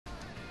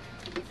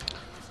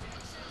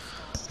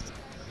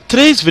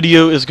Today's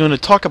video is going to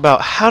talk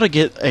about how to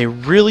get a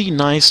really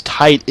nice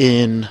tight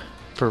end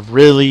for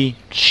really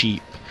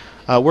cheap.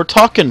 We're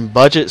talking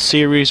budget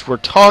series, we're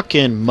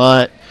talking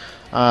MUT,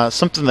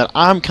 something that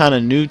I'm kind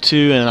of new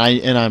to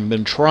and I've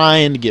been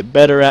trying to get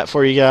better at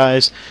for you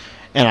guys.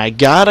 And I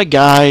got a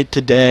guy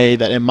today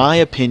that in my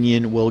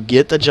opinion will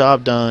get the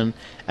job done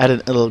at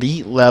an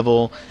elite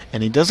level,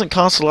 and he doesn't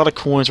cost a lot of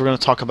coins. We're going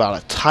to talk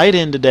about a tight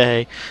end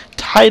today.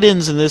 Tight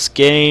ends in this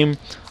game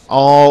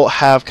all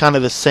have kind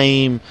of the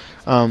same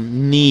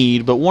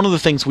need, but one of the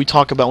things we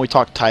talk about when we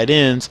talk tight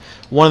ends,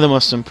 one of the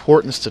most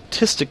important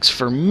statistics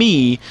for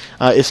me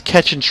is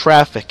catching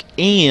traffic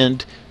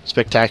and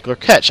spectacular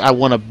catch. I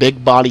want a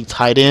big body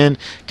tight end,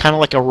 kind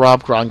of like a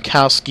Rob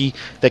Gronkowski,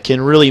 that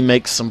can really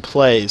make some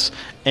plays.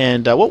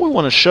 And what we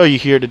want to show you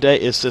here today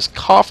is this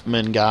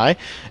Kaufman guy,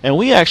 and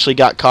we actually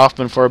got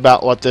Kaufman for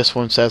about what this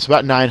one says,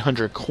 about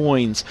 900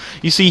 coins.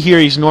 You see here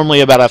he's normally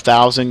about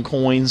 1,000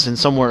 coins and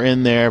somewhere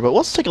in there, but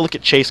let's take a look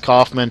at Chase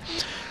Kaufman.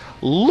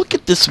 Look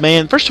at this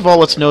man. First of all,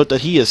 let's note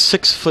that he is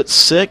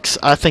 6'6".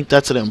 I think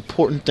that's an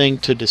important thing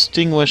to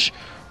distinguish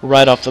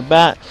right off the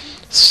bat.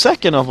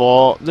 Second of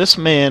all, this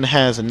man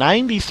has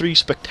 93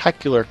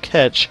 spectacular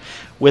catch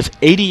with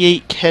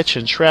 88 catch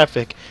in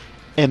traffic,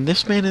 and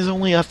this man is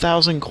only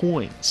 1,000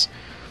 coins.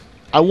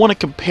 I want to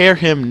compare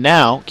him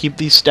now. Keep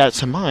these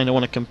stats in mind. I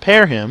want to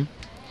compare him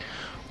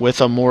with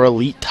a more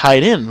elite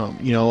tight end,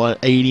 you know, an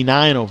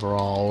 89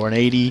 overall or an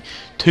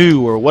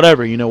 82 or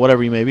whatever, you know,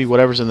 whatever you may be,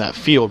 whatever's in that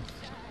field.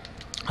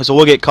 So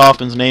we'll get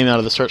Kaufman's name out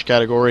of the search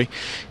category,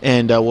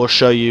 and we'll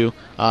show you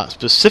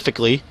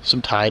specifically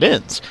some tight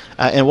ends.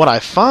 And what I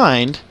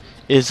find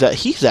is that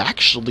he's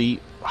actually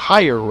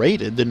higher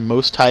rated than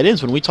most tight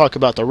ends when we talk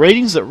about the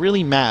ratings that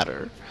really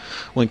matter.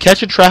 When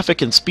catching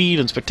traffic and speed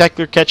and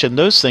spectacular catch and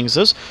those things,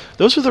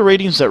 those are the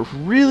ratings that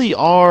really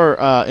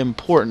are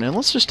important. And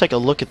let's just take a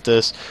look at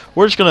this.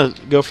 We're just going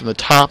to go from the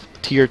top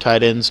tier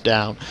tight ends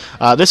down.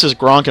 This is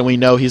Gronk, and we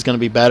know he's going to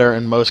be better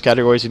in most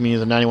categories. He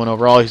means a 91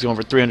 overall. He's going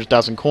for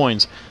 300,000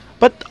 coins.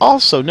 But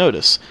also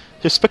notice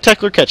his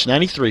spectacular catch,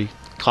 93.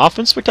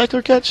 Kaufman's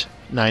spectacular catch,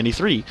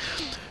 93.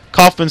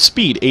 Kaufman's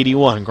speed,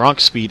 81.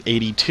 Gronk's speed,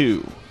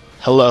 82.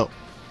 Hello.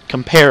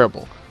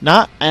 Comparable.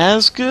 Not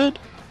as good,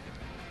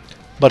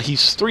 but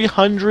he's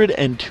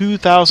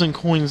 302,000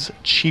 coins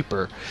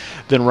cheaper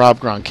than Rob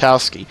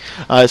Gronkowski.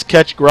 His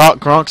catch,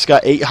 Gronk's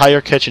got 8 higher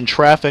catch in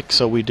traffic,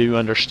 so we do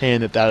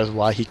understand that that is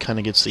why he kind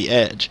of gets the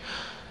edge.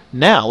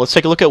 Now, let's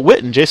take a look at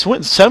Witten. Jason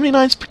Witten,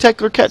 79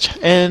 spectacular catch,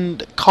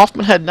 and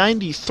Kaufman had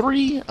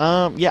 93.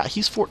 Yeah,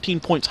 he's 14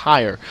 points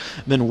higher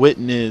than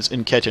Witten is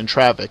in catch and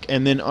traffic,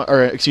 and then,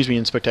 or excuse me,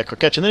 in spectacular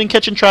catch. And then in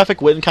catch and traffic,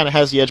 Witten kind of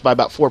has the edge by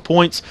about 4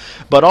 points,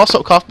 but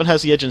also Kaufman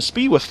has the edge in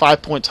speed with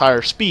 5 points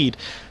higher speed.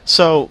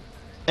 So,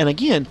 and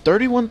again,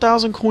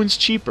 31,000 coins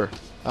cheaper.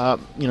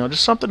 You know,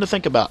 just something to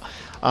think about.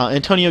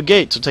 Antonio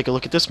Gates, so take a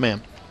look at this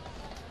man.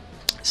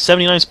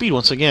 79 speed,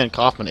 once again.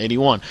 Kaufman,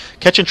 81.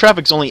 Catch and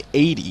traffic is only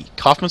 80.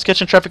 Kaufman's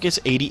catch and traffic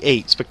is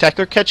 88.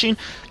 Spectacular catching,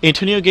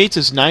 Antonio Gates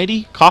is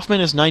 90.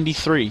 Kaufman is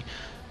 93.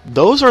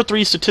 Those are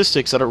 3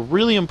 statistics that are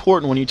really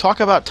important when you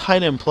talk about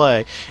tight end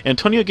play.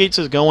 Antonio Gates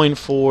is going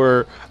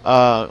for,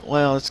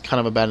 well, it's kind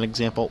of a bad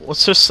example.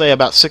 Let's just say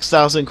about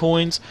 6,000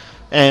 coins.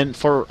 And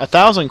for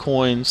 1,000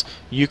 coins,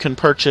 you can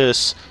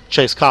purchase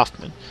Chase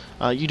Kaufman.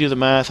 You do the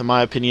math. In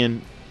my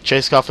opinion,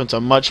 Chase Kaufman's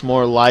a much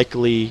more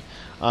likely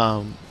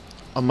guy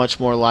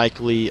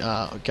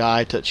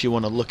that you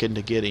want to look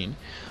into getting.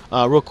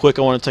 Real quick,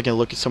 I want to take a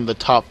look at some of the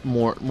top,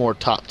 more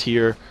top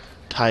tier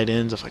tight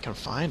ends if I can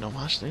find them.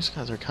 Gosh, these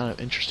guys are kind of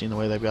interesting the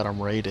way they've got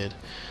them rated.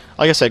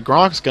 Like I said,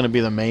 Gronk's going to be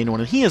the main one,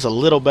 and he is a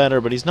little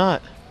better, but he's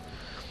not.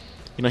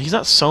 You know, he's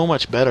not so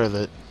much better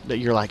that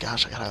you're like,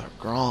 gosh, I got to have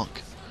Gronk.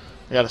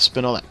 I got to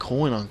spend all that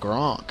coin on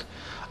Gronk.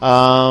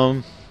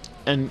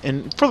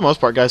 And for the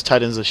most part, guys,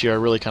 tight ends this year are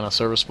really kind of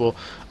serviceable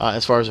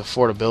as far as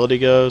affordability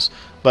goes.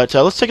 But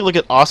let's take a look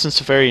at Austin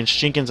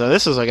Seferian-Jenkins. Now,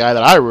 this is a guy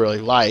that I really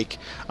like.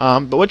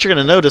 But what you're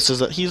going to notice is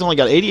that he's only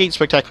got 88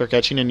 spectacular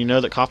catching, and you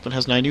know that Kaufman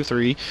has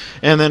 93.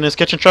 And then his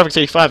catch and traffic is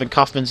 85, and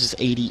Kaufman's is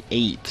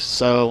 88.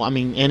 So, I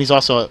mean, and he's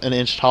also an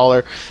inch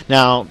taller.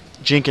 Now,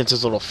 Jenkins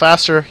is a little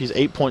faster. He's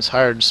 8 points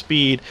higher in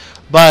speed.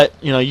 But,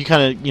 you know, you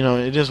kind of, you know,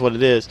 it is what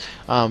it is.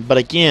 But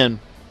again,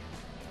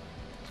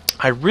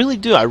 I really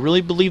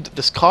believe that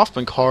this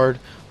Kaufman card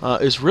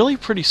is really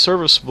pretty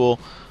serviceable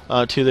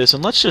to this.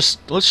 And let's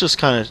just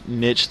kind of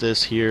niche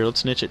this here.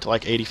 Let's niche it to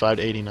like 85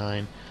 to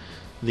 89.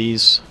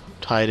 These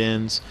tight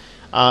ends.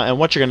 And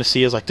what you're going to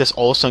see is like this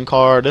Olsen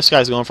card. This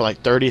guy's going for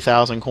like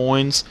 30,000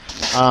 coins.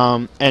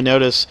 And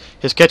notice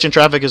his catch and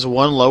traffic is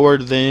 1 lower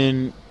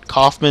than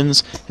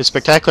Kaufman's. His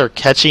spectacular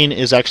catching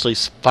is actually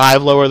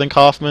 5 lower than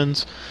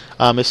Kaufman's.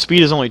 His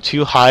speed is only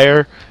 2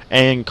 higher,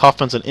 and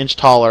Kaufman's an inch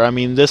taller. I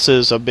mean, this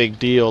is a big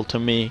deal to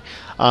me.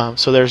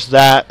 So there's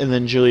that, and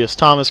then Julius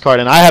Thomas card.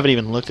 And I haven't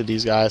even looked at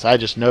these guys. I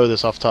just know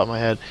this off the top of my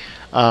head.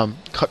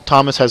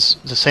 Thomas has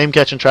the same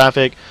catch and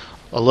traffic,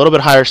 a little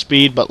bit higher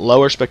speed but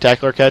lower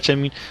spectacular catch.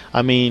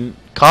 I mean,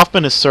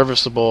 Kaufman is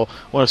serviceable,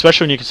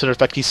 especially when you consider the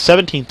fact he's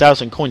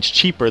 17,000 coins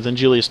cheaper than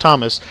Julius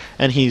Thomas,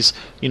 and he's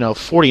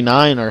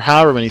 49 or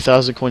however many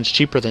thousand coins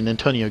cheaper than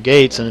Antonio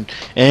Gates,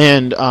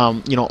 and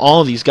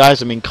all of these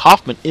guys. I mean,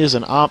 Kaufman is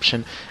an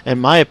option, in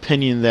my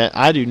opinion, that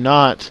I do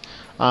not.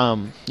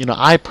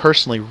 I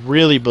personally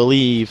really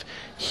believe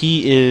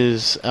he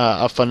is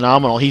a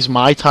phenomenal. He's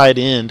my tight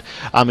end.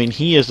 I mean,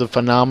 he is a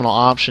phenomenal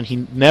option.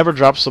 He never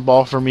drops the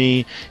ball for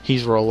me.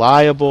 He's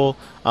reliable,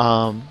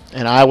 and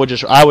I would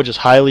just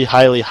highly,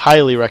 highly,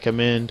 highly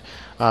recommend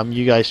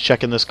you guys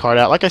checking this card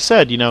out. Like I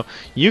said,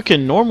 you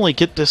can normally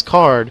get this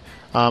card,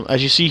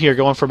 as you see here,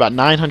 going for about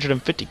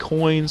 950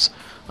 coins,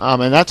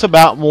 and that's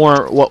about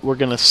more what we're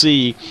gonna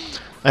see.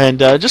 And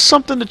just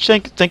something to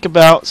think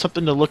about,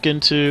 something to look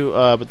into.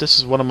 But this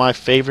is one of my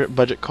favorite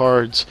budget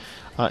cards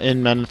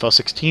in Madden NFL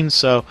 16.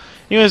 So,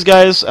 anyways,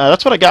 guys,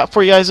 that's what I got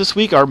for you guys this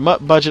week. Our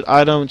MUT budget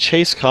item,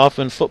 Chase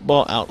Coffin,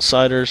 Football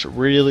Outsiders.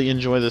 Really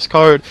enjoy this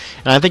card,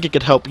 and I think it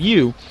could help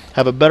you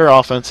have a better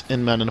offense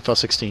in Madden NFL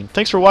 16.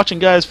 Thanks for watching,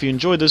 guys. If you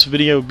enjoyed this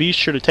video, be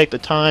sure to take the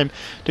time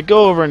to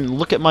go over and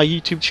look at my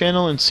YouTube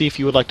channel and see if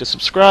you would like to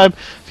subscribe.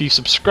 If you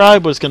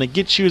subscribe, what it's going to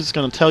get you is it's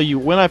going to tell you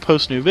when I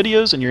post new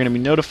videos, and you're going to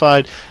be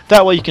notified.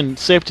 That way you can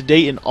stay up to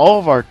date in all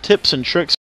of our tips and tricks